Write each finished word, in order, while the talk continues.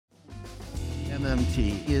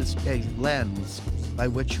MMT is a lens by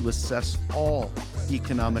which you assess all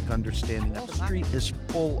economic understanding. Wall Street is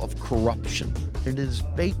full of corruption. It is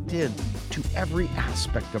baked in to every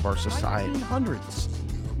aspect of our society. 1900s,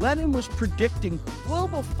 Lenin was predicting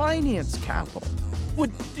global finance capital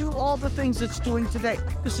would do all the things it's doing today.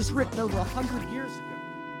 This is written over 100 years ago.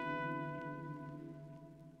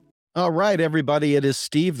 All right, everybody, it is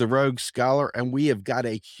Steve, the Rogue Scholar, and we have got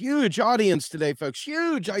a huge audience today, folks.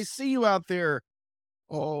 Huge. I see you out there.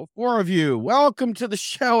 Oh, 4 of you. Welcome to the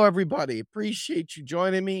show, everybody. Appreciate you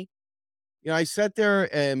joining me. You know, I sat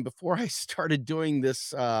there and before I started doing this,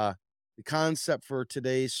 the concept for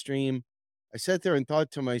today's stream, I sat there and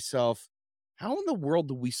thought to myself, how in the world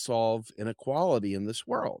do we solve inequality in this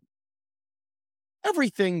world?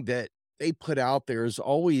 Everything that they put out there is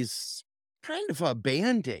always kind of a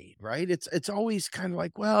band-aid, right? It's always kind of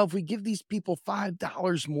like, well, if we give these people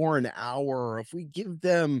 $5 more an hour, or if we give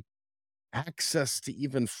them access to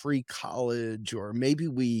even free college, or maybe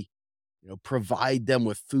we, provide them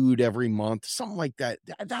with food every month, something like that,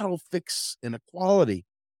 that'll fix inequality.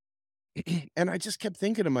 And I just kept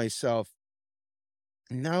thinking to myself,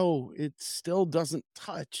 no, it still doesn't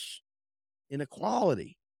touch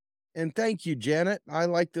inequality. And thank you, Janet. I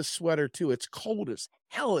like this sweater too. It's cold as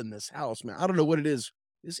hell in this house, man. I don't know what it is.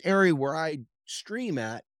 This area where I stream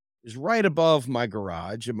at is right above my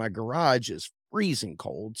garage, and my garage is freezing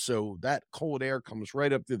cold. So that cold air comes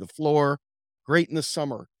right up through the floor. Great in the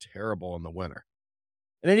summer, terrible in the winter.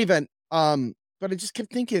 In any event, but I just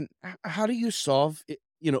kept thinking, how do you solve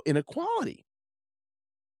inequality?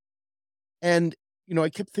 And I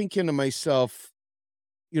kept thinking to myself,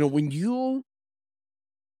 when you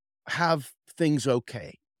have things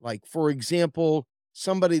okay. Like, for example,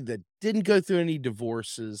 somebody that didn't go through any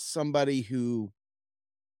divorces, somebody who,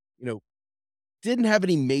 you know, didn't have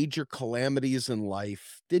any major calamities in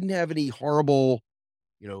life, didn't have any horrible,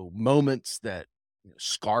 moments that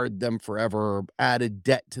scarred them forever, added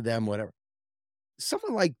debt to them, whatever.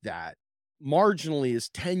 Someone like that marginally is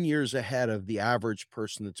 10 years ahead of the average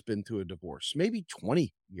person that's been through a divorce, maybe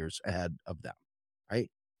 20 years ahead of them,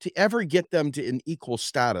 right? To ever get them to an equal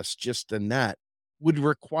status just in that would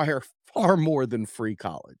require far more than free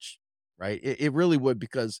college, right? It really would,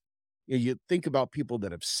 because you think about people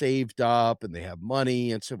that have saved up and they have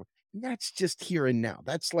money and so forth. And that's just here and now.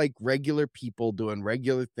 That's like regular people doing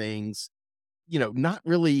regular things, not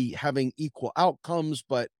really having equal outcomes,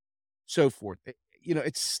 but so forth.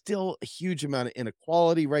 It's still a huge amount of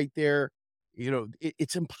inequality right there.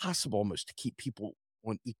 It's impossible almost to keep people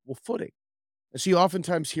on equal footing. And so you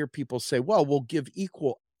oftentimes hear people say, well, we'll give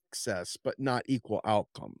equal access, but not equal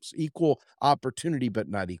outcomes, equal opportunity, but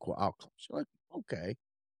not equal outcomes. You're like, okay.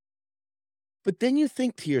 But then you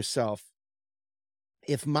think to yourself,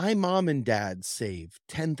 if my mom and dad save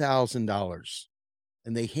 $10,000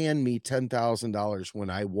 and they hand me $10,000 when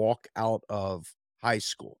I walk out of high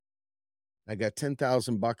school, I got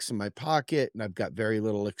 10,000 bucks in my pocket and I've got very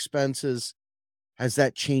little expenses. Has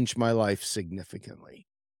that changed my life significantly?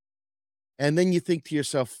 And then you think to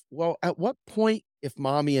yourself, well, at what point, if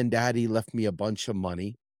mommy and daddy left me a bunch of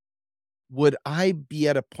money, would I be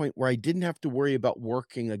at a point where I didn't have to worry about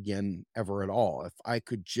working again ever at all? If I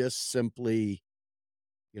could just simply,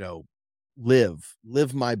 you know, live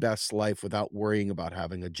my best life without worrying about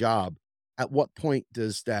having a job. At what point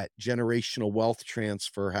does that generational wealth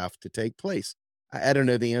transfer have to take place? I don't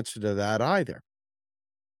know the answer to that either.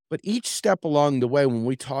 But each step along the way, when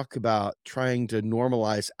we talk about trying to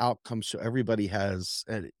normalize outcomes so everybody has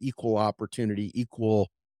an equal opportunity, equal,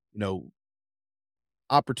 you know,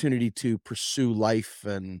 opportunity to pursue life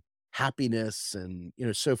and happiness and,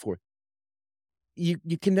 so forth, you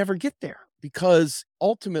can never get there, because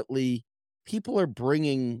ultimately people are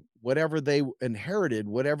bringing whatever they inherited,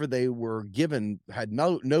 whatever they were given, had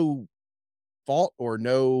no fault or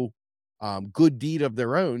no good deed of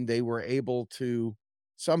their own. They were able to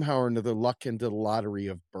somehow or another luck into the lottery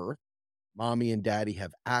of birth. Mommy and daddy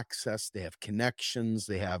have access, they have connections,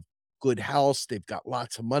 they have good health, they've got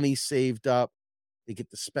lots of money saved up. They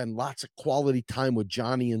get to spend lots of quality time with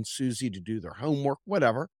Johnny and Susie to do their homework,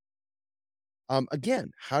 whatever.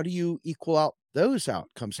 Again, how do you equal out those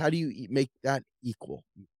outcomes? How do you make that equal?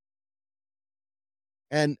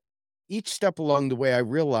 And each step along the way, I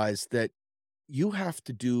realized that you have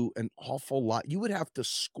to do an awful lot. You would have to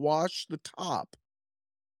squash the top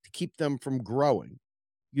to keep them from growing.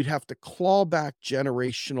 You'd have to claw back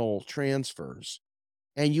generational transfers,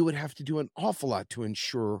 and you would have to do an awful lot to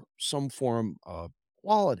ensure some form of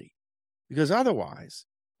quality. Because otherwise,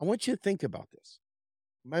 I want you to think about this.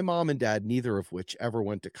 My mom and dad, neither of which ever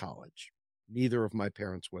went to college. Neither of my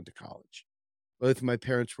parents went to college. Both of my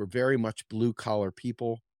parents were very much blue collar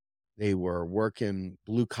people. They were working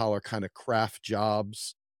blue collar kind of craft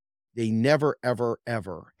jobs. They never, ever,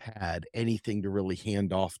 ever had anything to really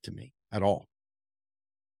hand off to me at all.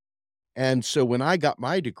 And so when I got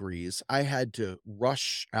my degrees, I had to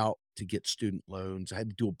rush out to get student loans. I had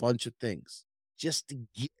to do a bunch of things just to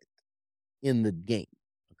get in the game.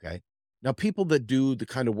 Okay. Now, people that do the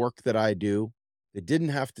kind of work that I do, that didn't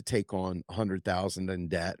have to take on 100,000 in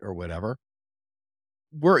debt or whatever,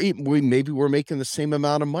 we maybe we're making the same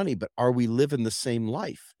amount of money, but are we living the same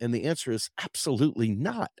life? And the answer is absolutely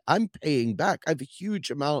not. I'm paying back. I have a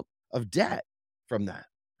huge amount of debt from that.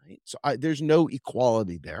 Right. So there's no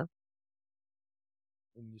equality there.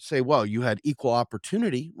 And you say, well, you had equal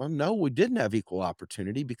opportunity. Well, no, we didn't have equal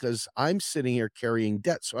opportunity because I'm sitting here carrying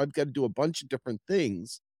debt. So I've got to do a bunch of different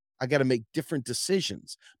things. I got to make different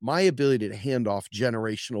decisions. My ability to hand off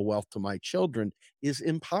generational wealth to my children is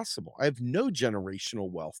impossible. I have no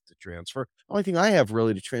generational wealth to transfer. The only thing I have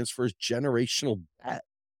really to transfer is generational debt,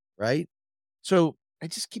 right? So I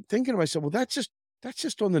just keep thinking to myself, well, that's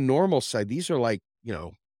just on the normal side. These are like,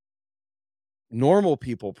 normal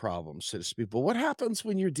people problems, so to speak. But what happens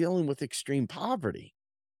when you're dealing with extreme poverty?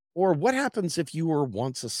 Or what happens if you were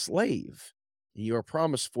once a slave? You are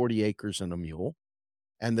promised 40 acres and a mule,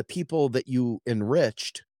 and the people that you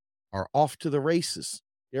enriched are off to the races.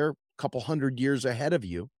 They're a couple hundred years ahead of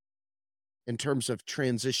you in terms of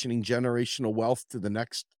transitioning generational wealth to the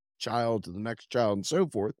next child, and so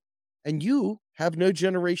forth. And you have no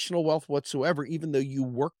generational wealth whatsoever, even though you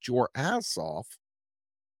worked your ass off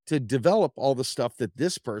to develop all the stuff that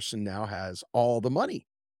this person now has all the money,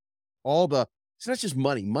 all the it's not just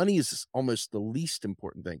money. Money is almost the least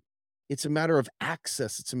important thing. It's a matter of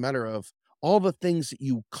access. It's a matter of all the things that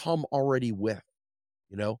you come already with,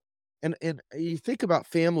 you know? And you think about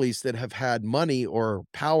families that have had money or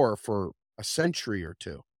power for a century or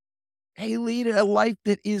two. They lead a life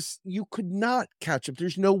that is you could not catch up.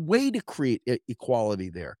 There's no way to create equality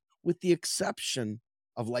there, with the exception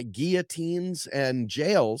of like guillotines and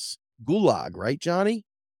jails, gulag, right, Johnny?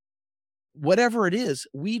 Whatever it is,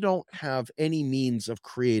 we don't have any means of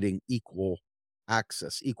creating equal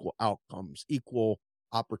access, equal outcomes, equal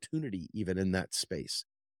opportunity, even in that space.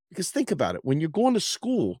 Because think about it, when you're going to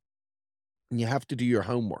school and you have to do your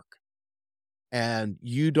homework and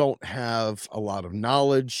you don't have a lot of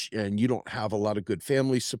knowledge and you don't have a lot of good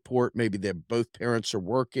family support, maybe they're both parents are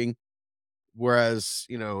working. Whereas,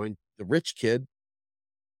 in the rich kid,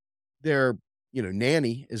 their,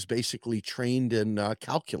 nanny is basically trained in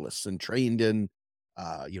calculus and trained in,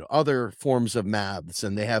 other forms of maths,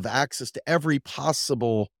 and they have access to every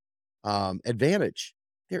possible advantage.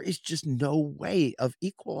 There is just no way of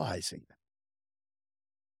equalizing that.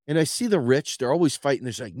 And I see the rich, they're always fighting.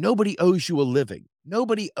 There's like, nobody owes you a living.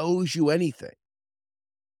 Nobody owes you anything.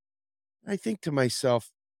 I think to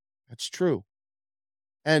myself, that's true.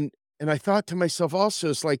 And I thought to myself also,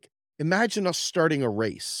 it's like, imagine us starting a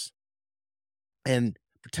race and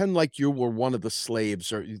pretend like you were one of the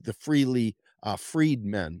slaves or the freely freed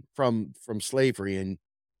men from slavery, and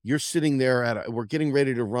you're sitting there we're getting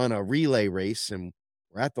ready to run a relay race, and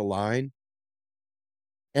we're at the line,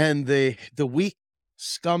 and the weak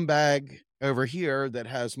scumbag over here that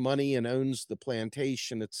has money and owns the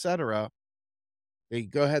plantation, etc., they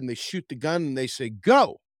go ahead and they shoot the gun and they say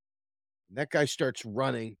go, and that guy starts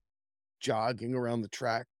running, jogging around the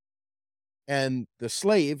track. And the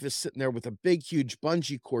slave is sitting there with a big, huge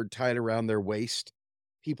bungee cord tied around their waist.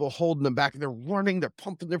 People holding them back, and they're running, they're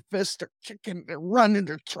pumping their fists, they're kicking, they're running,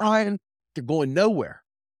 they're trying, they're going nowhere.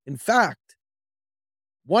 In fact,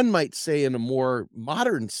 one might say, in a more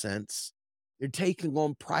modern sense, they're taking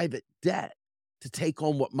on private debt to take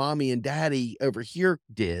on what mommy and daddy over here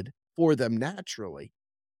did for them naturally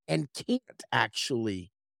and can't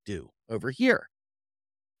actually do over here.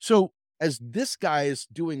 So, as this guy is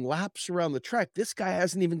doing laps around the track, this guy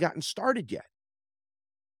hasn't even gotten started yet.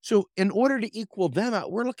 So, in order to equal them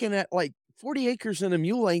out, we're looking at like 40 acres and a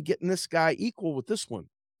mule ain't getting this guy equal with this one.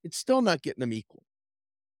 It's still not getting them equal.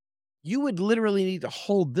 You would literally need to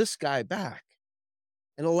hold this guy back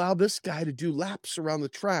and allow this guy to do laps around the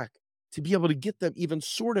track to be able to get them even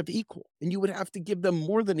sort of equal. And you would have to give them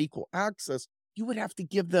more than equal access. You would have to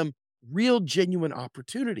give them real, genuine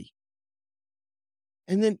opportunity.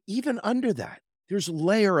 And then even under that, there's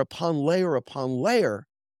layer upon layer upon layer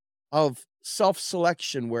of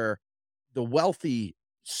self-selection where the wealthy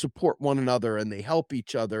support one another and they help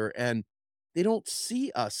each other, and they don't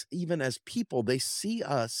see us even as people. They see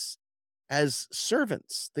us as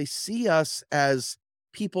servants. They see us as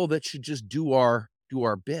people that should just do our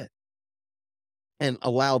bit and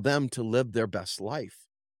allow them to live their best life.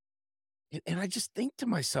 And I just think to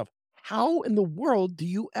myself, how in the world do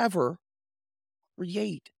you ever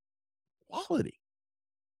create quality?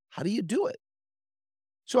 How do you do it?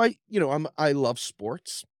 So I love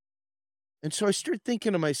sports. And so I started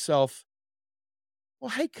thinking to myself, well,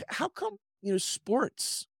 hey, how come,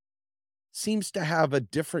 sports seems to have a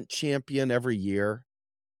different champion every year?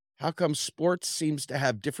 How come sports seems to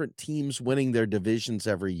have different teams winning their divisions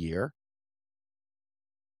every year?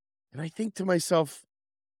 And I think to myself,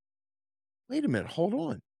 wait a minute, hold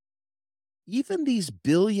on. Even these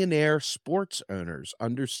billionaire sports owners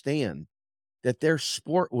understand that their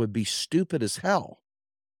sport would be stupid as hell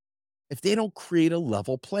if they don't create a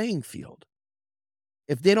level playing field.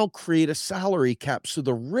 If they don't create a salary cap so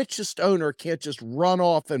the richest owner can't just run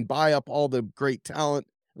off and buy up all the great talent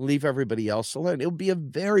and leave everybody else alone. It would be a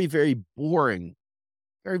very, very boring,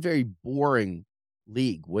 very, very boring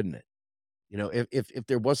league, wouldn't it? If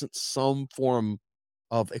there wasn't some form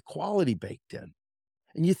of equality baked in.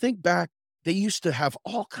 And you think back, they used to have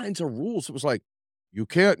all kinds of rules. It was like, you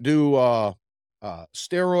can't do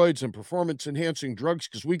steroids and performance enhancing drugs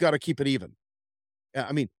because we got to keep it even. Yeah,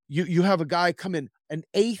 I mean, you have a guy come in an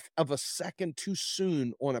eighth of a second too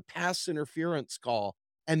soon on a pass interference call,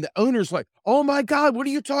 and the owner's like, "Oh my god, what are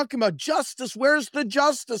you talking about? Justice, where's the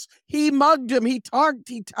justice? He mugged him, he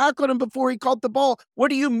tackled him before he caught the ball. What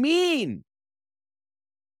do you mean?"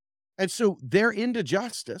 And so they're into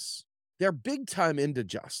justice. They're big time into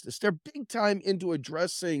justice. They're big time into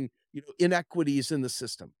addressing, inequities in the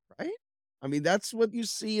system, right? I mean, that's what you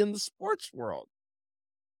see in the sports world.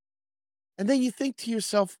 And then you think to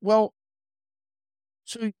yourself, well,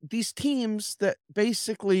 so these teams that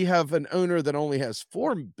basically have an owner that only has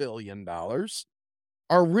 $4 billion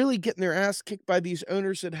are really getting their ass kicked by these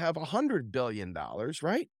owners that have $100 billion,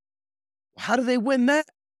 right? How do they win that?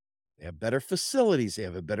 They have better facilities. They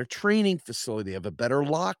have a better training facility. They have a better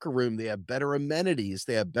locker room. They have better amenities.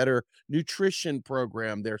 They have better nutrition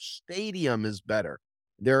program. Their stadium is better.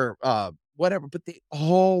 Their whatever, but they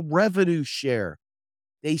all revenue share.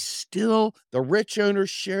 The rich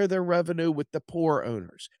owners share their revenue with the poor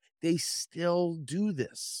owners. They still do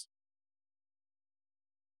this.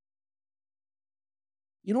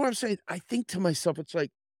 You know what I'm saying? I think to myself, it's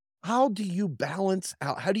like, how do you balance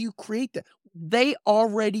out? How do you create that? They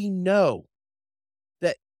already know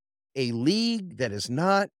that a league that is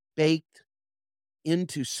not baked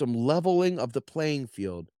into some leveling of the playing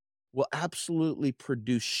field will absolutely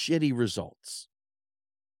produce shitty results.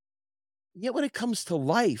 Yet when it comes to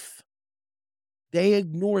life, they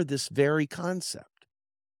ignore this very concept.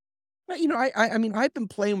 But, I mean, I've been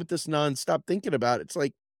playing with this nonstop thinking about it. It's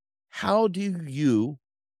like, how do you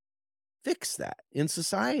fix that in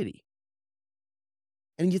society?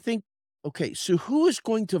 And you think, okay, so who is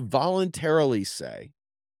going to voluntarily say,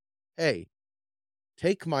 hey,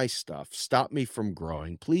 take my stuff, stop me from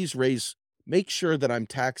growing, please make sure that I'm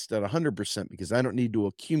taxed at 100% because I don't need to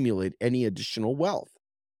accumulate any additional wealth.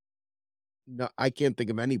 No, I can't think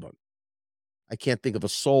of anyone. I can't think of a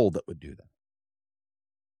soul that would do that.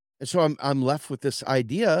 And so I'm left with this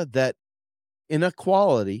idea that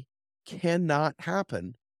inequality cannot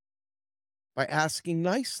happen by asking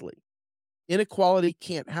nicely. Inequality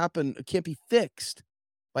can't be fixed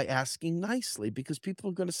by asking nicely because people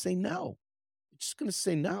are gonna say no. They're just gonna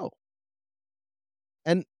say no.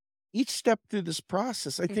 And each step through this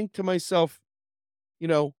process, I think to myself, you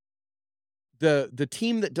know, the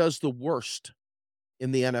team that does the worst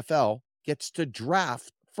in the NFL gets to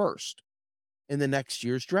draft first in the next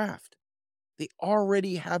year's draft. They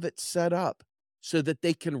already have it set up so that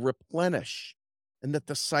they can replenish and that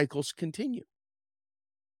the cycles continue.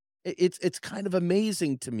 It's kind of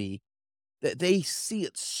amazing to me that they see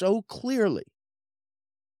it so clearly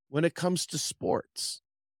when it comes to sports,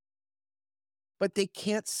 but they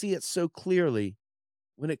can't see it so clearly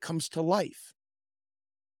when it comes to life.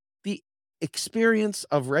 The experience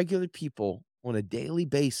of regular people on a daily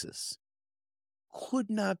basis could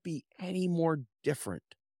not be any more different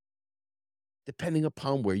depending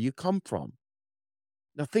upon where you come from.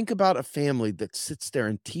 Now, think about a family that sits there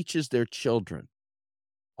and teaches their children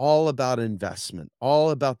all about investment, all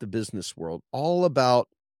about the business world, all about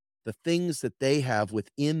the things that they have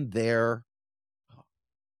within their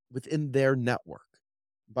network.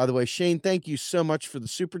 By the way, Shane, thank you so much for the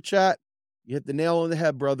super chat. You hit the nail on the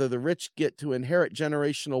head, brother. The rich get to inherit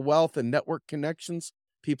generational wealth and network connections.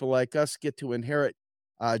 People like us get to inherit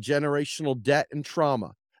generational debt and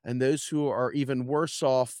trauma. And those who are even worse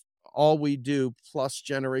off, all we do plus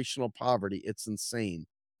generational poverty. It's insane.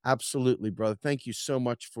 Absolutely, brother. Thank you so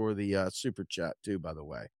much for the super chat, too, by the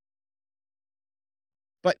way.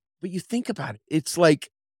 But you think about it. It's like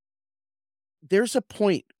there's a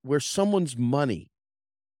point where someone's money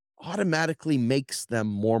automatically makes them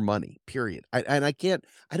more money, period. I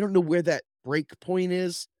don't know where that break point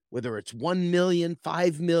is, whether it's 1,000,000,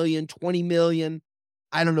 5,000,000, 20,000,000.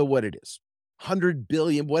 I don't know what it is.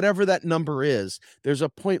 100,000,000,000, whatever that number is, there's a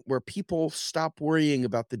point where people stop worrying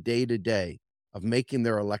about the day to day of making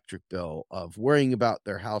their electric bill, of worrying about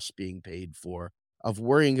their house being paid for, of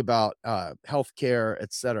worrying about healthcare,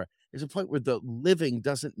 etc. There's a point where the living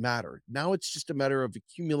doesn't matter. Now it's just a matter of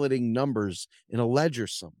accumulating numbers in a ledger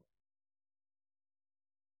somewhere.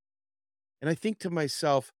 And I think to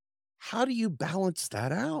myself, how do you balance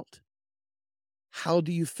that out? How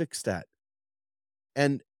do you fix that?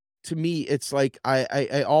 And to me, it's like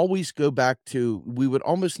I always go back to we would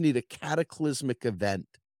almost need a cataclysmic event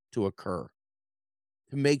to occur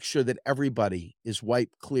to make sure that everybody is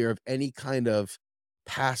wiped clear of any kind of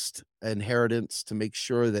past inheritance, to make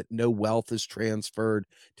sure that no wealth is transferred,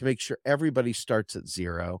 to make sure everybody starts at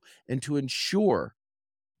zero, and to ensure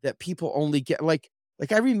that people only get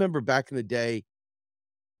I remember back in the day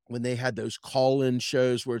when they had those call-in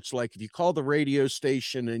shows where it's like, if you call the radio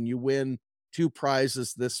station and you win 2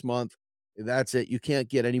 prizes this month, that's it. You can't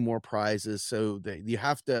get any more prizes, so you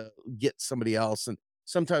have to get somebody else, and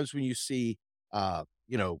sometimes when you see,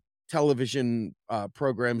 you know, television,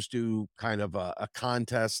 programs do kind of a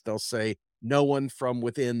contest, they'll say, "No one from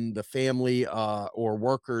within the family, or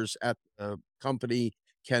workers at the company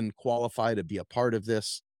can qualify to be a part of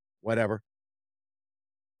this," whatever.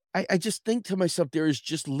 I just think to myself, there is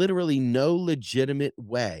just literally no legitimate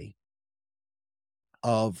way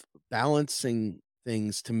of balancing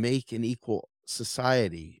things to make an equal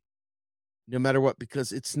society, no matter what,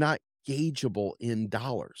 because it's not gaugeable in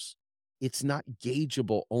dollars. It's not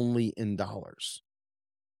gaugeable only in dollars.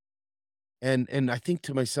 And I think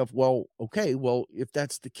to myself, well, okay, well, if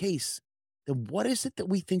that's the case, then what is it that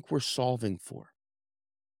we think we're solving for?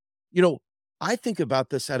 You know, I think about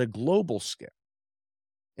this at a global scale.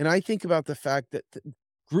 And I think about the fact that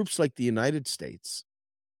groups like the United States,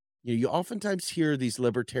 you oftentimes hear these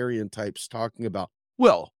libertarian types talking about,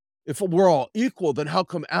 well, if we're all equal, then how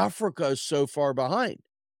come Africa is so far behind?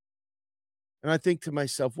 And I think to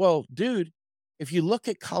myself, well, dude, if you look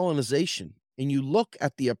at colonization and you look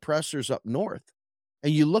at the oppressors up north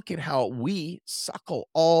and you look at how we suckle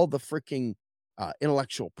all the freaking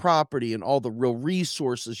intellectual property and all the real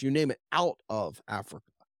resources, you name it, out of Africa,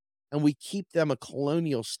 and we keep them a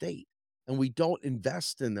colonial state and we don't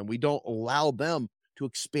invest in them, we don't allow them to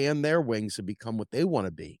expand their wings and become what they want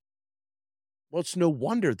to be. Well, it's no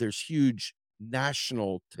wonder there's huge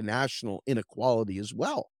national to national inequality as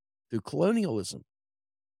well through colonialism.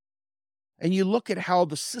 And you look at how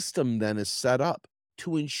the system then is set up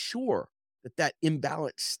to ensure that that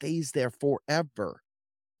imbalance stays there forever.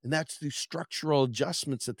 And that's through structural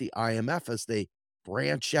adjustments at the IMF as they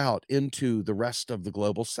branch out into the rest of the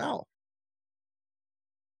global south.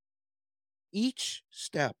 Each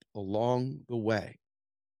step along the way,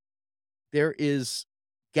 there is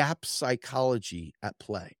gap psychology at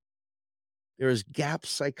play. There is gap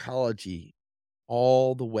psychology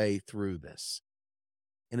all the way through this.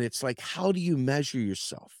 And it's like, how do you measure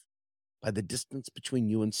yourself? By the distance between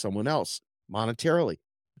you and someone else monetarily.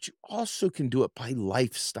 But you also can do it by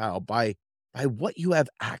lifestyle, by what you have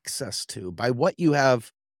access to, by what you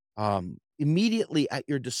have immediately at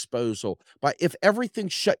your disposal, by if everything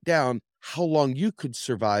shut down, how long you could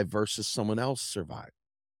survive versus someone else survive.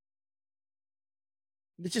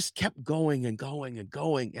 It just kept going and going and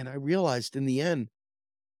going. And I realized in the end,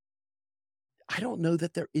 I don't know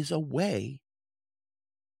that there is a way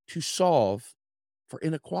to solve for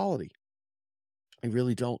inequality. I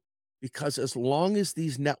really don't. Because as long as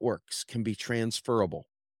these networks can be transferable,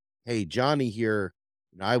 hey, Johnny here,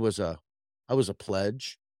 I was a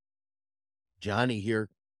pledge. Johnny here,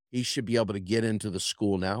 he should be able to get into the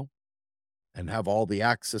school now and have all the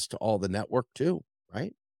access to all the network too,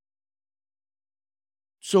 right?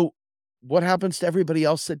 So what happens to everybody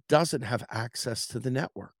else that doesn't have access to the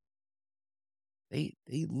network? They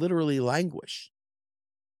literally languish.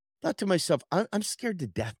 Thought to myself, I'm scared to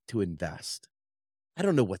death to invest. I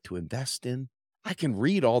don't know what to invest in. I can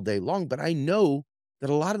read all day long, but I know that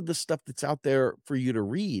a lot of the stuff that's out there for you to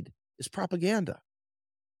read is propaganda,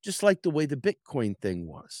 just like the way the Bitcoin thing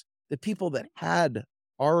was. The people that had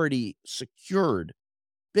already secured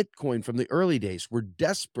Bitcoin from the early days were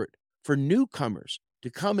desperate for newcomers to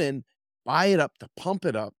come in, buy it up, to pump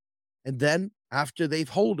it up, and then after they've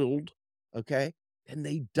hodled, okay, then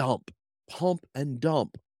they dump, pump and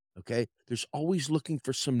dump, okay? There's always looking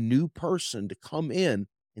for some new person to come in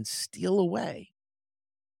and steal away,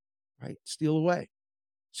 right? Steal away.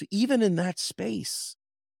 So even in that space,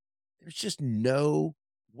 There's just no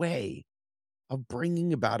way of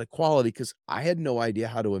bringing about equality because I had no idea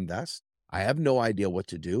how to invest. I have no idea what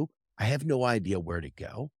to do. I have no idea where to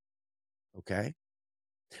go. Okay.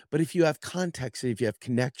 But if you have context and if you have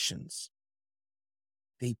connections,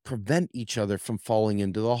 they prevent each other from falling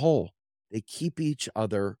into the hole. They keep each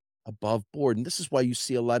other above board. And this is why you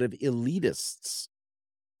see a lot of elitists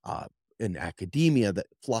uh, in academia that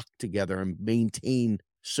flock together and maintain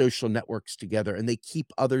social networks together, and they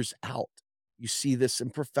keep others out. You see this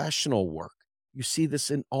in professional work. You see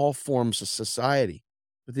this in all forms of society.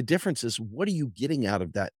 But the difference is, what are you getting out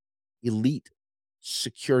of that elite,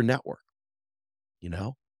 secure network? You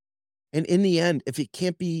know? And in the end, if it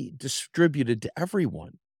can't be distributed to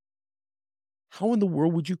everyone, how in the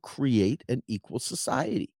world would you create an equal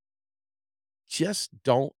society? Just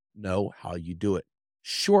don't know how you do it,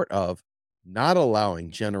 short of not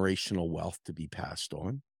allowing generational wealth to be passed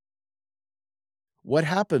on. What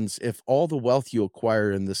happens if all the wealth you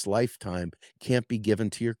acquire in this lifetime can't be given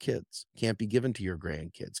to your kids, can't be given to your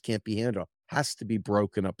grandkids, can't be handled, has to be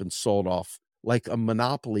broken up and sold off like a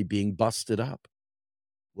monopoly being busted up,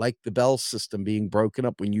 like the Bell system being broken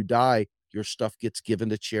up? When you die, your stuff gets given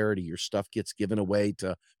to charity, your stuff gets given away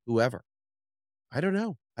to whoever. I don't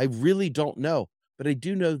know. I really don't know. But I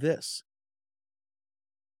do know this.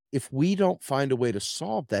 If we don't find a way to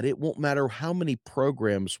solve that, it won't matter how many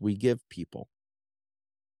programs we give people.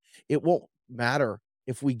 It won't matter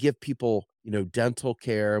if we give people, dental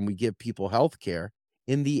care and we give people health care.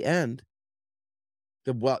 In the end,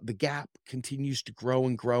 the gap continues to grow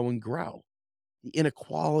and grow and grow. The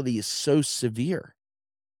inequality is so severe,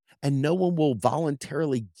 and no one will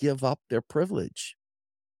voluntarily give up their privilege.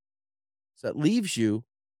 So that leaves you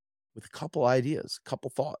with a couple ideas, a couple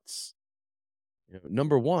thoughts.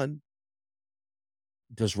 Number one,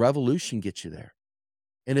 does revolution get you there?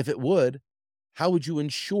 And if it would, how would you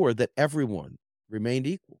ensure that everyone remained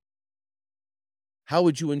equal? How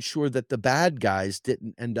would you ensure that the bad guys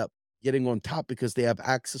didn't end up getting on top because they have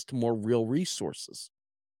access to more real resources,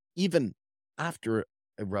 even after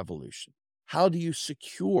a revolution? How do you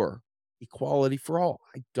secure equality for all?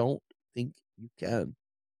 I don't think you can.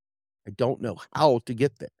 I don't know how to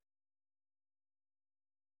get there.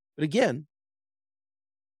 But again,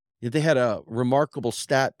 they had a remarkable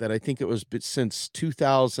stat that I think it was since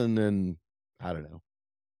 2000 and I don't know,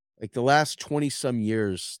 like the last 20 some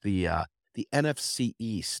years, the NFC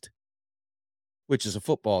East, which is a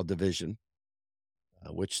football division,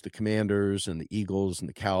 which the Commanders and the Eagles and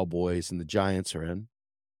the Cowboys and the Giants are in,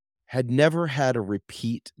 had never had a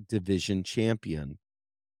repeat division champion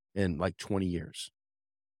in like 20 years.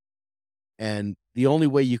 And the only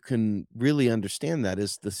way you can really understand that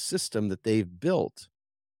is the system that they've built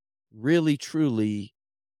really truly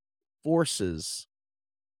forces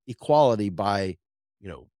equality by, you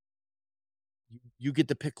know, you get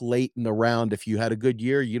to pick late in the round. If you had a good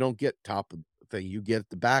year, you don't get top of the thing. You get at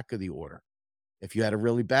the back of the order. If you had a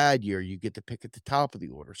really bad year, you get to pick at the top of the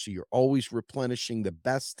order. So you're always replenishing the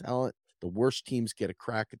best talent. The worst teams get a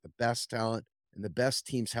crack at the best talent, and the best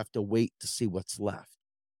teams have to wait to see what's left.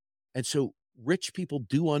 And so rich people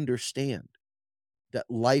do understand that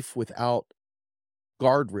life without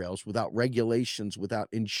guardrails, without regulations, without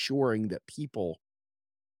ensuring that people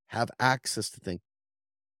have access to things,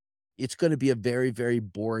 it's going to be a very, very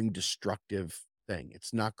boring, destructive thing.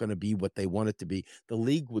 It's not going to be what they want it to be. The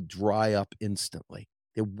league would dry up instantly.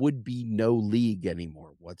 There would be no league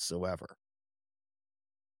anymore whatsoever.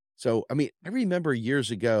 So, I mean, I remember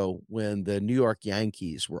years ago when the New York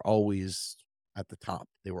Yankees were always at the top.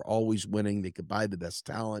 They were always winning. They could buy the best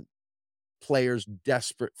talent. Players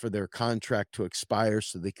desperate for their contract to expire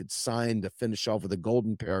so they could sign to finish off with a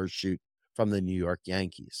golden parachute from the New York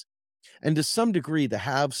Yankees. And to some degree, the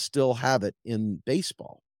haves still have it in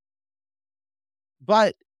baseball.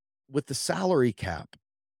 But with the salary cap,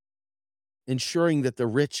 ensuring that the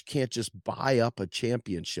rich can't just buy up a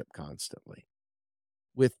championship constantly,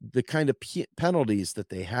 with the kind of penalties that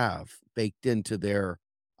they have baked into their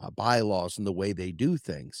bylaws and the way they do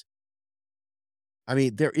things. I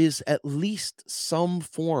mean, there is at least some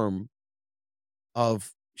form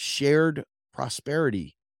of shared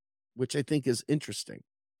prosperity, which I think is interesting.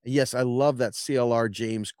 And yes, I love that CLR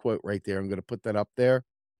James quote right there. I'm going to put that up there.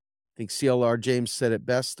 I think CLR James said it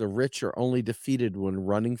best: the rich are only defeated when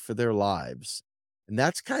running for their lives. And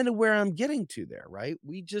that's kind of where I'm getting to there, right?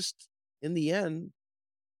 We just, in the end,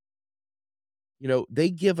 they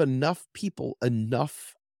give enough people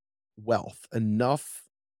enough wealth, enough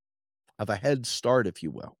of a head start, if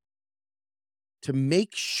you will, to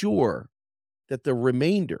make sure that the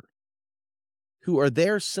remainder, who are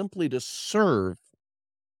there simply to serve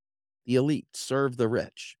the elite, serve the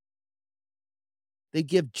rich, they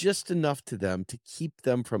give just enough to them to keep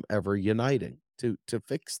them from ever uniting to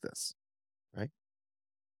fix this, right?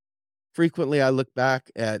 Frequently, I look back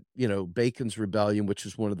at, Bacon's Rebellion, which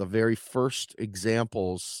is one of the very first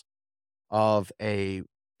examples of a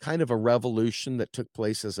kind of a revolution that took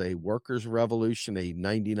place as a workers' revolution, a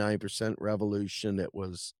 99% revolution. It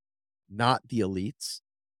was not the elites,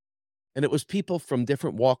 and it was people from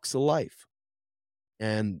different walks of life,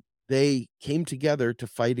 and they came together to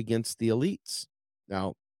fight against the elites.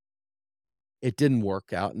 Now, it didn't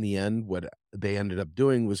work out in the end. What they ended up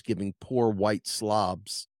doing was giving poor white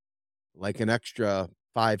slobs like an extra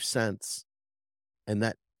 5 cents, and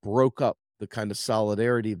that broke up the kind of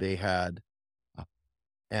solidarity they had, uh,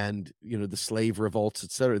 and, the slave revolts,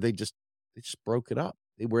 etcetera. They just broke it up.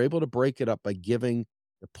 They were able to break it up by giving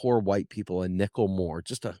the poor white people a nickel more,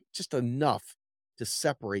 just enough to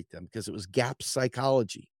separate them because it was gap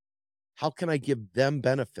psychology. How can I give them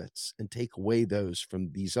benefits and take away those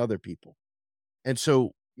from these other people? And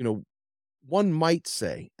so, one might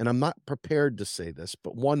say, and I'm not prepared to say this,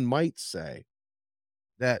 but one might say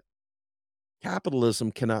that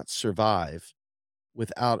capitalism cannot survive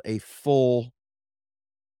without a full,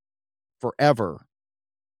 forever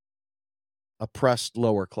oppressed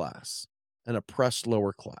lower class, an oppressed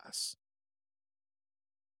lower class.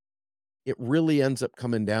 It really ends up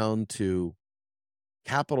coming down to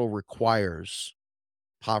capital requires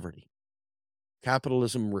poverty.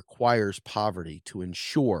 Capitalism requires poverty to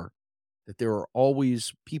ensure that there are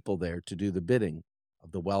always people there to do the bidding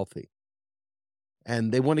of the wealthy.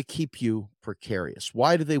 And they want to keep you precarious.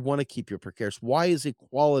 Why do they want to keep you precarious? Why is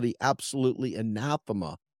equality absolutely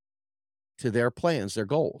anathema to their plans, their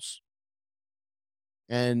goals?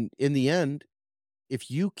 And in the end,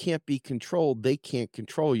 if you can't be controlled, they can't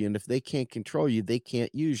control you. And if they can't control you, they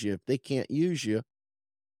can't use you. If they can't use you,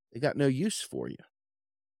 they got no use for you,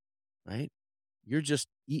 right? You're just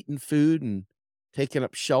eating food and taking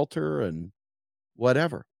up shelter and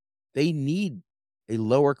whatever. They need a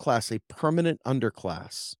lower class, a permanent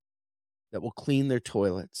underclass that will clean their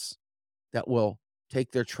toilets, that will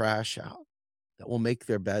take their trash out, that will make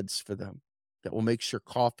their beds for them, that will make sure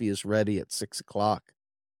coffee is ready at 6 o'clock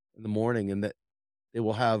in the morning, and that they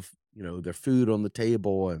will have, their food on the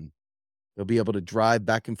table, and they'll be able to drive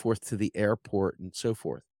back and forth to the airport and so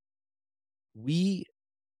forth. We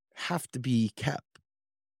have to be kept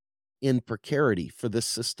in precarity for this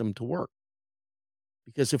system to work.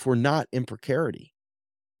 Because if we're not in precarity,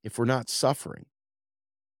 if we're not suffering,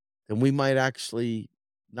 then we might actually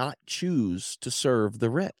not choose to serve the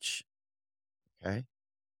rich. Okay.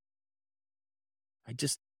 I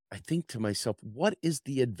just, I think to myself, what is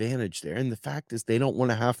the advantage there? And the fact is, they don't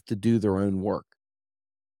want to have to do their own work.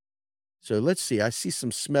 So let's see. I see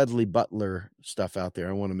some Smedley Butler stuff out there.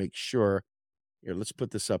 I want to make sure. Here, let's put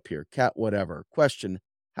this up here. Cat, whatever. Question: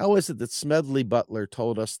 how is it that Smedley Butler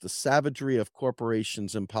told us the savagery of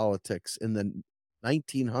corporations and politics in the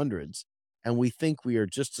 1900s, and we think we are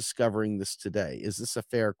just discovering this today? Is this a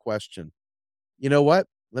fair question? You know what?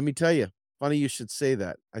 Let me tell you. Funny you should say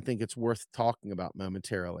that. I think it's worth talking about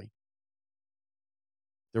momentarily.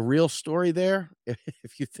 The real story there,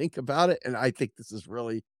 if you think about it, and I think this is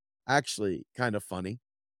really actually kind of funny,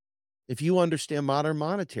 if you understand modern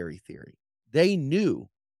monetary theory, they knew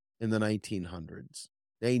in the 1900s,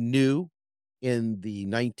 they knew in the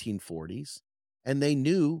 1940s, and they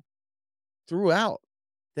knew throughout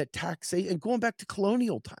that taxation, and going back to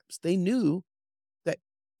colonial times, they knew that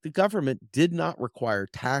the government did not require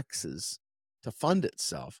taxes to fund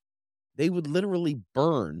itself. They would literally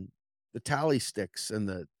burn the tally sticks and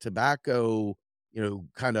the tobacco,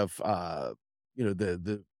 kind of,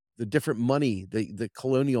 the different money, the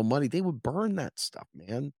colonial money. They would burn that stuff,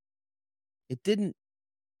 man. It didn't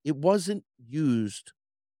it wasn't used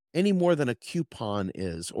any more than a coupon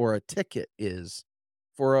is or a ticket is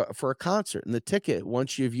for a concert. And the ticket,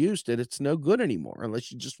 once you've used it, it's no good anymore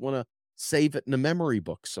unless you just wanna save it in a memory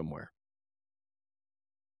book somewhere.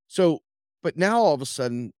 So, but now all of a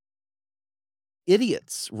sudden,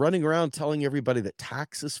 idiots running around telling everybody that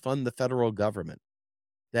taxes fund the federal government,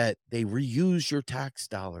 that they reuse your tax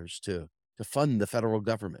dollars to fund the federal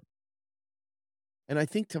government. And I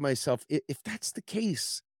think to myself, if that's the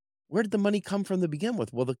case, where did the money come from to begin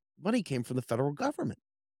with? Well, the money came from the federal government.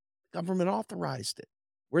 The government authorized it.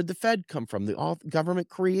 Where'd the Fed come from? The government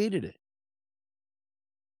created it.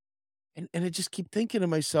 And I just keep thinking to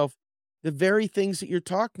myself, the very things that you're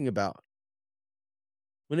talking about,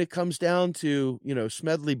 when it comes down to,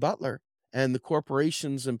 Smedley Butler and the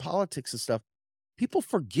corporations and politics and stuff, people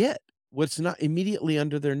forget what's not immediately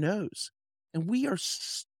under their nose. And we are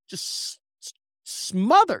just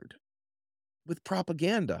smothered with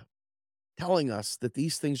propaganda, telling us that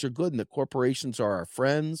these things are good and that corporations are our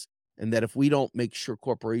friends, and that if we don't make sure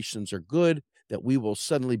corporations are good, that we will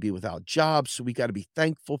suddenly be without jobs. So we got to be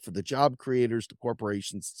thankful for the job creators, the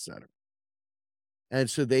corporations, etc. And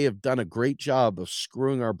so they have done a great job of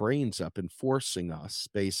screwing our brains up and forcing us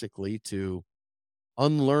basically to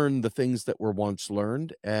unlearn the things that were once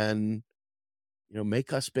learned and,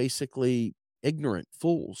 make us basically ignorant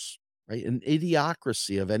fools, right? An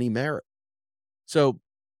idiocracy of any merit. So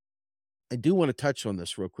I do want to touch on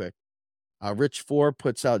this real quick. Rich Four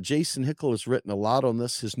puts out Jason Hickel has written a lot on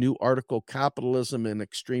this. His new article, Capitalism and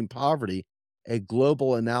Extreme Poverty, a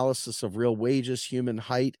global analysis of real wages, human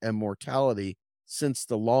height, and mortality since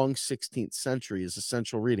the long 16th century, is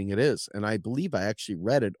essential reading. It is. And I believe I actually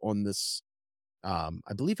read it on this. I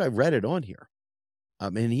believe I read it on here.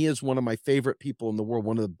 And he is one of my favorite people in the world,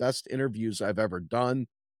 one of the best interviews I've ever done.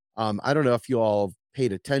 I don't know if you all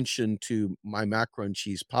paid attention to my Macro and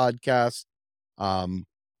Cheese podcast. Um,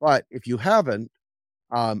 but if you haven't,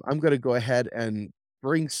 I'm going to go ahead and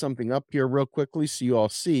bring something up here real quickly so you all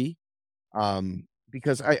see.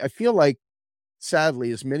 Because I feel like, sadly,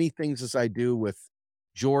 as many things as I do with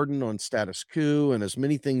Jordan on Status Quo and as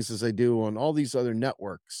many things as I do on all these other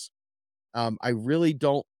networks, I really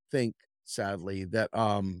don't think, sadly, that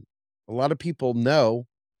a lot of people know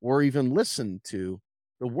or even listen to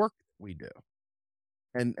the work we do.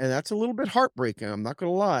 And that's a little bit heartbreaking. I'm not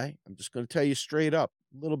going to lie. I'm just going to tell you straight up,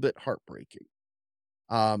 a little bit heartbreaking.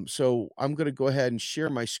 So I'm going to go ahead and share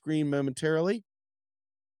my screen momentarily.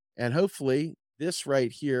 And hopefully, this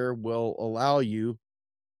right here will allow you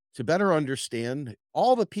to better understand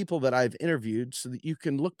all the people that I've interviewed so that you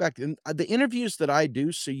can look back. And the interviews that I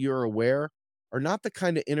do, so you're aware, are not the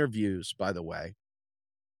kind of interviews, by the way,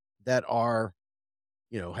 that are,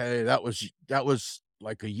 hey, that was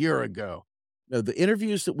like a year ago. No, the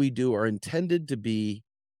interviews that we do are intended to be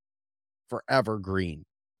forever green.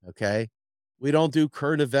 Okay. We don't do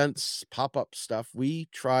current events, pop up stuff. We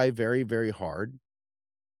try very, very hard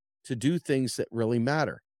to do things that really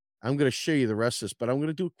matter. I'm going to show you the rest of this, but I'm going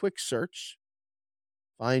to do a quick search.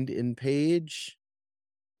 Find in page.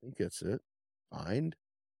 I think that's it. Find.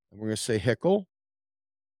 And we're going to say Hickel.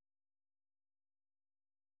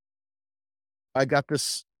 I got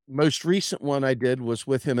this most recent one I did was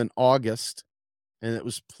with him in August, and it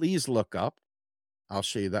was Please Look Up. I'll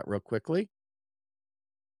show you that real quickly.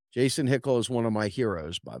 Jason Hickel is one of my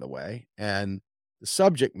heroes, by the way. And the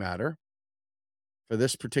subject matter for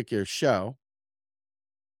this particular show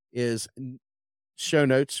is show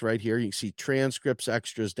notes right here. You can see transcripts,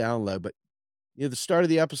 extras, download. But near the start of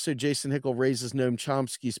the episode, Jason Hickel raises Noam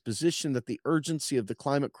Chomsky's position that the urgency of the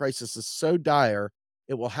climate crisis is so dire,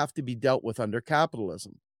 it will have to be dealt with under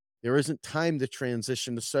capitalism. There isn't time to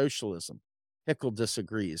transition to socialism. Hickel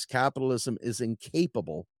disagrees. Capitalism is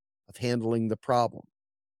incapable of handling the problem.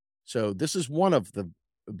 So this is one of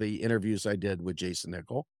the interviews I did with Jason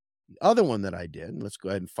Hickel. The other one that I did, let's go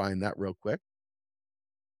ahead and find that real quick.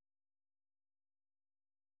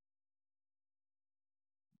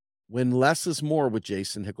 When Less is More with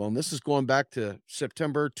Jason Hickel. And this is going back to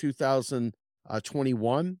September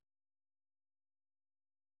 2021.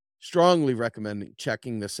 Strongly recommend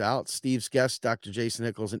checking this out. Steve's guest, Dr. Jason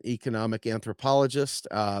Hickel, is an economic anthropologist.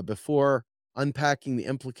 Before unpacking the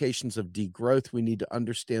implications of degrowth, we need to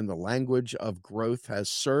understand the language of growth has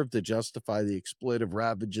served to justify the exploitive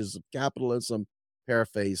ravages of capitalism.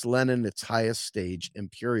 Paraphrase Lenin, its highest stage,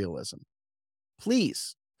 imperialism.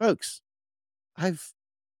 Please, folks, I've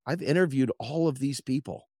interviewed all of these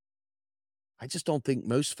people. I just don't think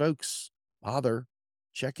most folks bother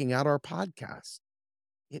checking out our podcast.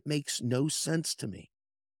 It makes no sense to me.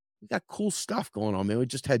 We got cool stuff going on, man. We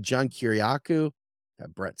just had John Kiriakou,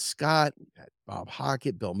 had Brett Scott, we had Bob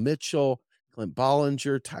Hockett, Bill Mitchell, Clint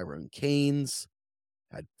Bollinger, Tyrone Keynes,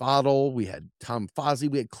 had Fadl, we had Tom Fozzie,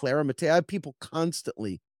 we had Clara Mattei. I had people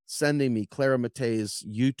constantly sending me Clara Mattei's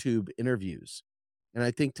YouTube interviews. And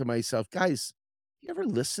I think to myself, guys, you ever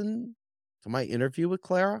listen to my interview with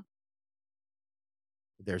Clara?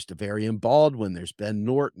 There's Devarian Baldwin, there's Ben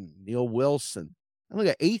Norton, Neil Wilson. And look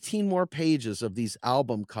at 18 more pages of these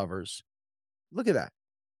album covers. Look at that.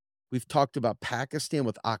 We've talked about Pakistan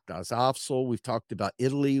with Akhdaz Afzal. We've talked about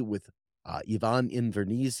Italy with Ivan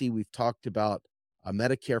Invernizzi. We've talked about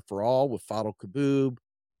Medicare for All with Fadl Kaboub.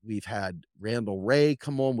 We've had Randall Ray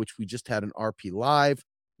come on, which we just had an RP Live.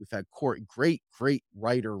 We've had great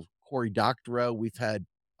writer Cory Doctorow. We've had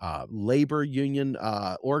labor union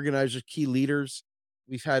organizers, key leaders.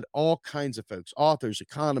 We've had all kinds of folks, authors,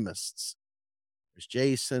 economists. There's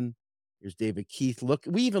Jason. There's David Keith. Look,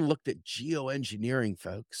 we even looked at geoengineering,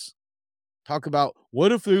 folks. Talk about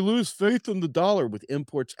what if they lose faith in the dollar with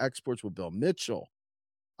imports, exports with Bill Mitchell.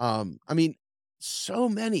 I mean, so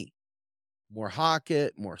many more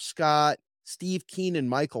Hockett, more Scott, Steve Keenan,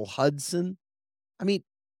 Michael Hudson. I mean,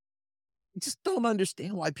 I just don't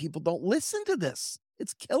understand why people don't listen to this.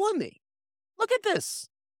 It's killing me. Look at this,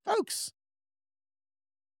 folks.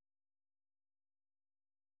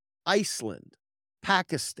 Iceland,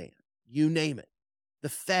 Pakistan, you name it. The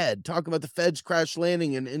Fed, talk about the Fed's crash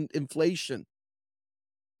landing and inflation.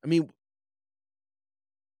 I mean,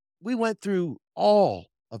 we went through all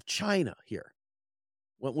of China here.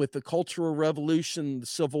 Went with the Cultural Revolution, the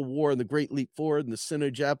Civil War, and the Great Leap Forward, and the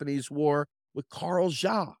Sino-Japanese War with Carl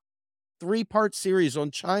Jha. Three-part series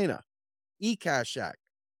on China, E-Cash Act.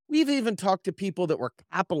 We've even talked to people that were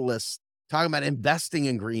capitalists talking about investing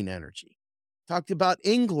in green energy. Talked about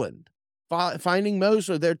England, finding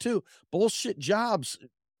Moser there too. Bullshit jobs.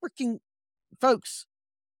 Freaking folks,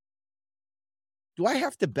 do I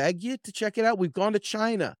have to beg you to check it out? We've gone to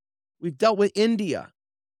China. We've dealt with India.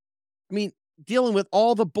 I mean, dealing with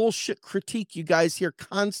all the bullshit critique you guys hear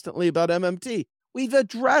constantly about MMT. We've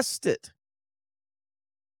addressed it.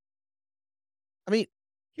 I mean,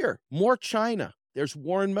 here, more China. There's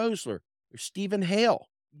Warren Mosler. There's Stephen Hale,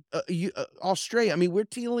 Australia. I mean, we're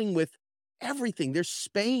dealing with everything. There's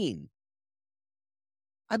Spain.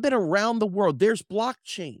 I've been around the world. There's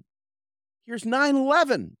blockchain. Here's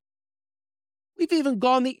 9/11. We've even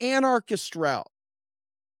gone the anarchist route.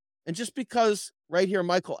 And just because right here,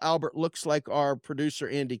 Michael Albert looks like our producer,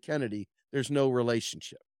 Andy Kennedy, there's no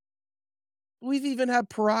relationship. We've even had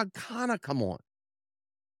Parag Khanna come on.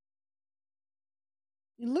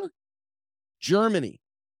 And look, Germany.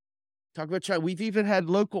 Talk about China. We've even had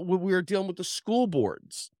local, when we were dealing with the school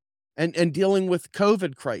boards and dealing with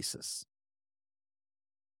COVID crisis.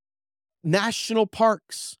 National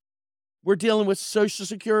parks. We're dealing with Social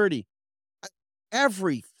Security.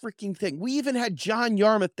 Every freaking thing. We even had John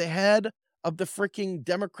Yarmouth, the head of the freaking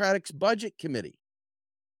Democrats Budget Committee.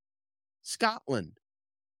 Scotland.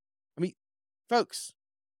 I mean, folks.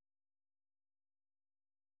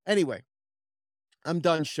 Anyway, I'm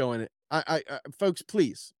done showing it. Folks,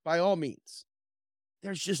 please, by all means,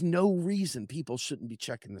 there's just no reason people shouldn't be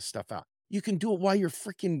checking this stuff out. You can do it while you're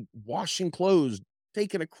freaking washing clothes,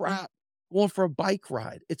 taking a crap, going for a bike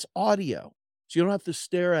ride. It's audio, so you don't have to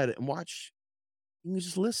stare at it and watch. You can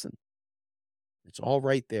just listen. It's all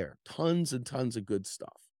right there. Tons and tons of good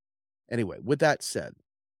stuff. Anyway, with that said,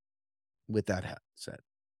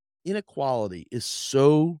 inequality is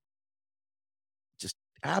so just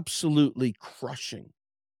absolutely crushing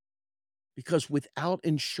because without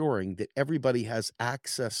ensuring that everybody has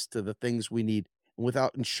access to the things we need and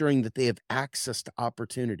without ensuring that they have access to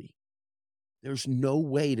opportunity, there's no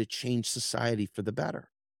way to change society for the better.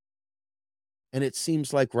 And it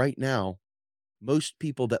seems like right now, most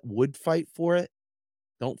people that would fight for it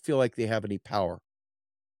don't feel like they have any power.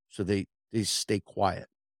 So they stay quiet.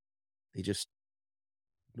 They just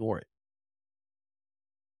ignore it.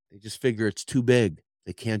 They just figure it's too big.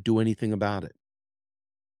 They can't do anything about it.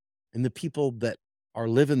 And the people that are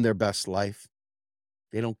living their best life,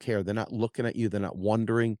 they don't care. They're not looking at you. They're not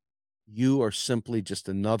wondering. You are simply just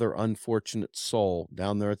another unfortunate soul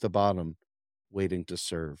down there at the bottom waiting to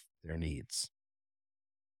serve their needs.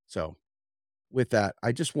 So, with that,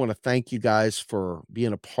 I just want to thank you guys for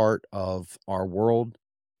being a part of our world,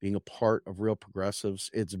 being a part of Real Progressives.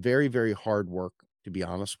 It's very, very hard work, to be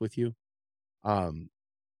honest with you. Um,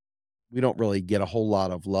 we don't really get a whole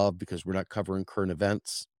lot of love because we're not covering current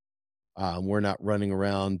events. We're not running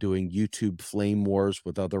around doing YouTube flame wars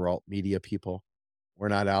with other alt media people. We're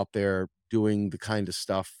not out there doing the kind of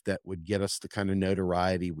stuff that would get us the kind of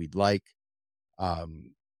notoriety we'd like.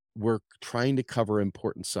 We're trying to cover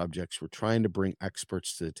important subjects. We're trying to bring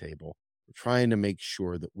experts to the table. We're trying to make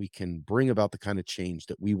sure that we can bring about the kind of change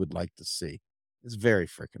that we would like to see. It's very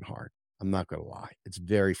freaking hard. I'm not going to lie. It's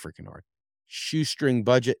very freaking hard. Shoestring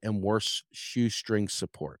budget and worse, shoestring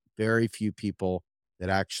support. Very few people that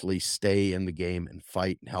actually stay in the game and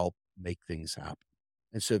fight and help make things happen.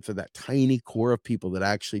 And so for that tiny core of people that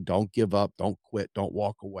actually don't give up, don't quit, don't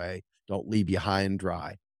walk away, don't leave you high and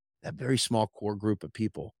dry, that very small core group of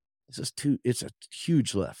people, it's a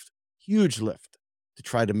huge lift to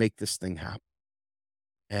try to make this thing happen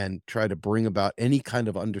and try to bring about any kind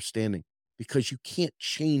of understanding because you can't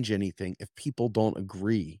change anything if people don't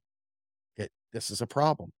agree that this is a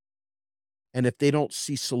problem. And if they don't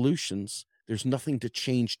see solutions, there's nothing to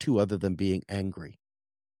change to other than being angry.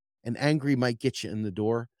 And angry might get you in the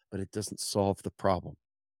door, but it doesn't solve the problem.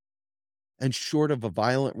 And short of a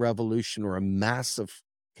violent revolution or a massive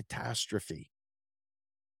catastrophe,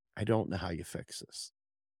 I don't know how you fix this.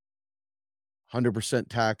 100%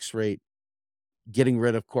 tax rate, getting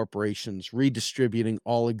rid of corporations, redistributing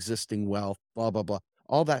all existing wealth, blah, blah, blah.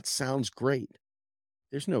 All that sounds great.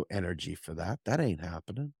 There's no energy for that. That ain't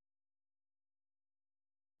happening.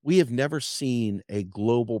 We have never seen a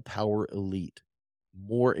global power elite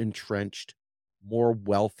more entrenched, more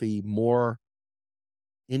wealthy, more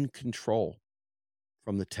in control,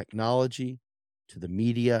 from the technology to the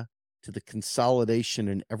media to the consolidation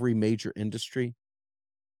in every major industry.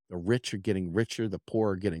 The rich are getting richer, the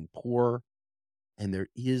poor are getting poorer, and there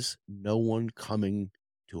is no one coming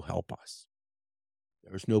to help us.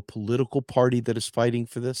 There is no political party that is fighting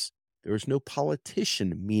for this. There is no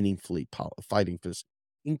politician meaningfully fighting for this,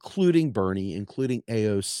 including Bernie, including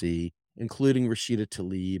AOC, including Rashida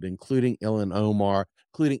Tlaib, including Ilhan Omar,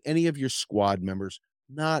 including any of your squad members.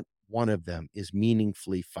 Not one of them is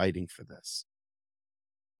meaningfully fighting for this.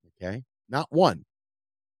 Okay? Not one.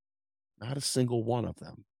 Not a single one of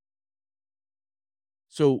them.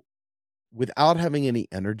 So, without having any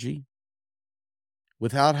energy,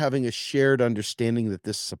 without having a shared understanding that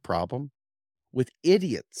this is a problem, with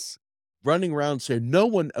idiots running around saying, no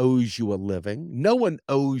one owes you a living, no one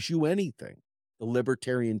owes you anything. The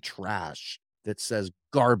libertarian trash that says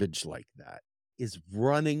garbage like that is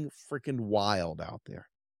running freaking wild out there.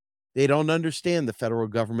 They don't understand the federal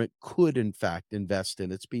government could, in fact, invest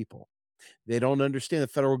in its people. They don't understand the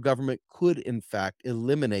federal government could, in fact,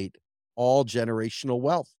 eliminate all generational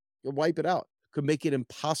wealth, could wipe it out, could make it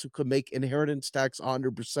impossible, could make inheritance tax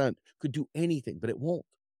 100%, could do anything, but it won't.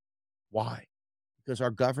 Why? Because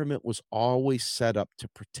our government was always set up to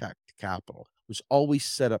protect capital, was always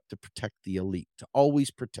set up to protect the elite, to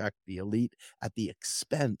always protect the elite at the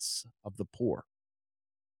expense of the poor.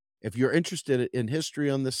 If you're interested in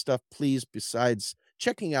history on this stuff, please, besides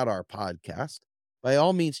checking out our podcast, by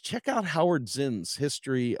all means, check out Howard Zinn's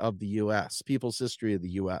History of the US, People's History of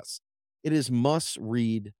the US. It is must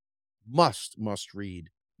read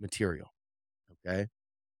material. Okay.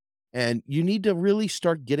 And you need to really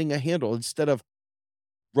start getting a handle instead of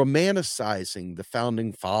romanticizing the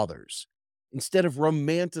founding fathers, instead of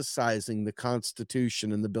romanticizing the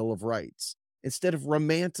Constitution and the Bill of Rights, instead of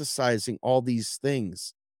romanticizing all these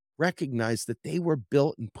things. Recognize that they were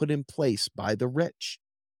built and put in place by the rich.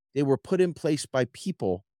 They were put in place by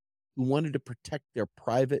people who wanted to protect their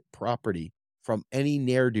private property from any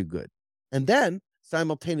ne'er-do-good. And then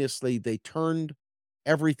simultaneously, they turned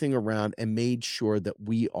everything around and made sure that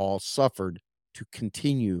we all suffered to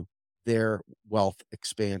continue their wealth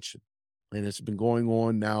expansion. And it's been going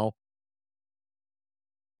on now,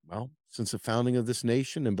 well, since the founding of this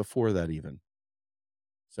nation and before that even.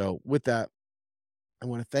 So with that, I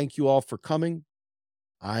want to thank you all for coming.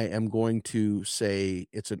 I am going to say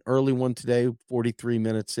it's an early one today, 43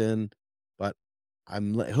 minutes in, but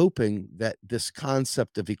I'm hoping that this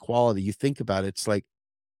concept of equality, you think about it, it's like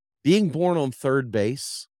being born on third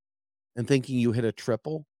base and thinking you hit a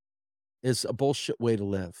triple is a bullshit way to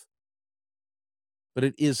live. But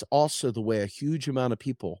it is also the way a huge amount of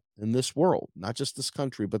people in this world, not just this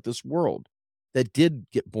country, but this world that did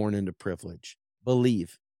get born into privilege,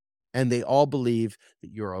 believe. And they all believe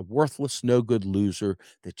that you're a worthless, no good loser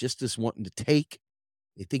that just is wanting to take.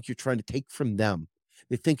 They think you're trying to take from them.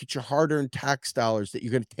 They think it's your hard earned tax dollars that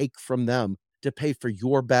you're going to take from them to pay for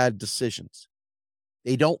your bad decisions.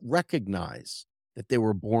 They don't recognize that they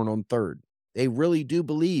were born on third. They really do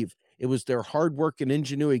believe it was their hard work and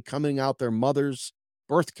ingenuity coming out their mother's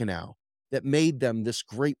birth canal that made them this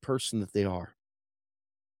great person that they are.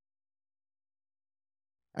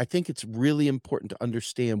 I think it's really important to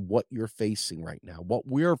understand what you're facing right now, what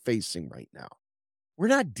we're facing right now. We're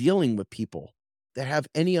not dealing with people that have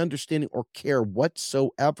any understanding or care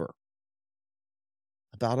whatsoever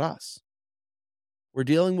about us. We're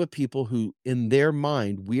dealing with people who, in their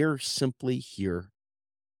mind, we're simply here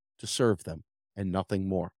to serve them and nothing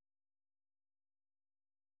more.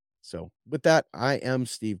 So, with that, I am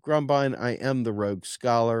Steve Grumbine. I am the Rogue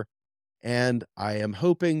Scholar, and I am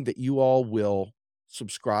hoping that you all will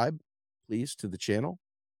subscribe, please, to the channel.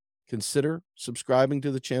 Consider subscribing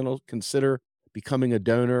to the channel. Consider becoming a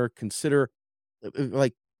donor. Consider,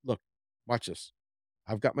 like, look, watch this.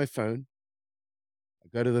 I've got my phone. I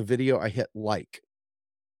go to the video. I hit like,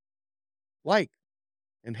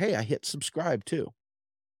 and hey, I hit subscribe too.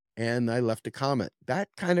 And I left a comment. That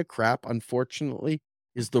kind of crap, unfortunately,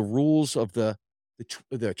 is the rules of the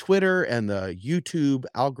Twitter and the YouTube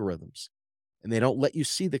algorithms. And they don't let you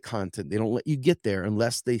see the content. They don't let you get there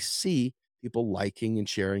unless they see people liking and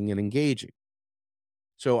sharing and engaging.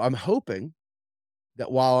 So I'm hoping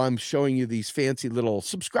that while I'm showing you these fancy little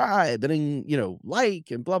subscribe and,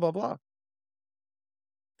 like and blah, blah, blah,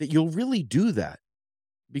 that you'll really do that.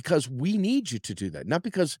 because we need you to do that. Not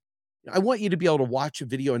because I want you to be able to watch a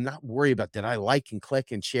video and not worry about, did I like and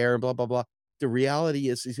click and share and blah, blah, blah. The reality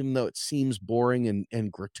is even though it seems boring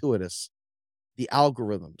and gratuitous, the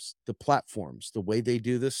algorithms, the platforms, the way they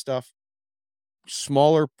do this stuff,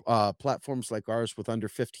 smaller platforms like ours with under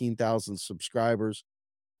 15,000 subscribers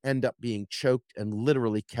end up being choked and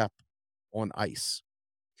literally kept on ice.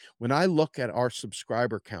 When I look at our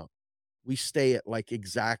subscriber count, we stay at like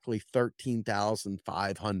exactly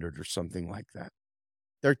 13,500 or something like that,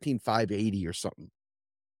 13,580 or something.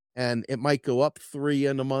 And it might go up 3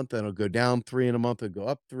 in a month, and it'll go down 3 in a month, it'll go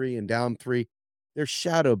up 3 and down 3. They're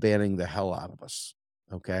shadow banning the hell out of us,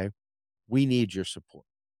 okay? We need your support.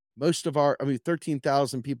 Most of our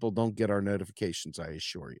 13,000 people don't get our notifications, I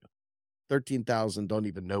assure you. 13,000 don't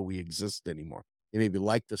even know we exist anymore. They maybe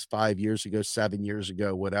liked us 5 years ago, 7 years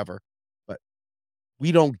ago, whatever, but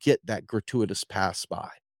we don't get that gratuitous pass by.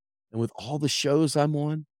 And with all the shows I'm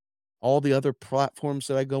on, all the other platforms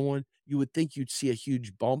that I go on, you would think you'd see a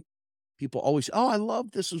huge bump. People always, "Oh, I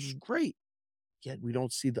love this. This is great." Yet we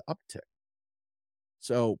don't see the uptick.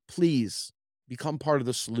 So please become part of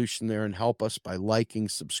the solution there and help us by liking,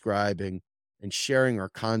 subscribing, and sharing our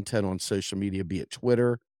content on social media, be it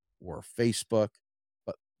Twitter or Facebook.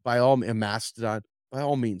 But by all and Mastodon, by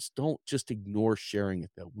all means, don't just ignore sharing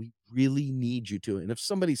it though. We really need you to. And if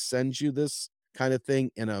somebody sends you this kind of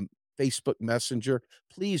thing in a Facebook Messenger,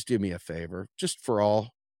 please do me a favor, just for all.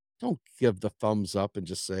 Don't give the thumbs up and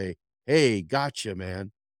just say, "Hey, gotcha,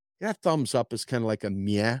 man." That thumbs up is kind of like a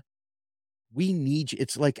meh. We need you.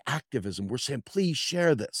 It's like activism. We're saying, please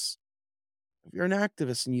share this. If you're an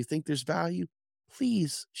activist and you think there's value,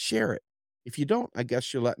 please share it. If you don't, I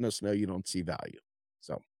guess you're letting us know you don't see value.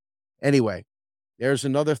 So anyway, there's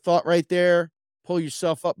another thought right there. Pull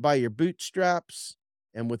yourself up by your bootstraps.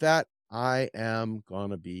 And with that, I am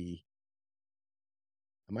going to be,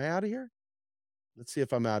 am I out of here? Let's see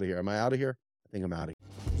if I'm out of here. Am I out of here? I think I'm out of here.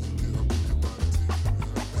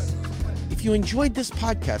 If you enjoyed this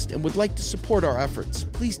podcast and would like to support our efforts,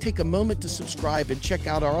 please take a moment to subscribe and check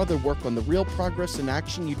out our other work on the Real Progress in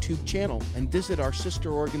Action YouTube channel and visit our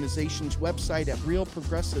sister organization's website at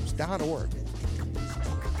realprogressives.org.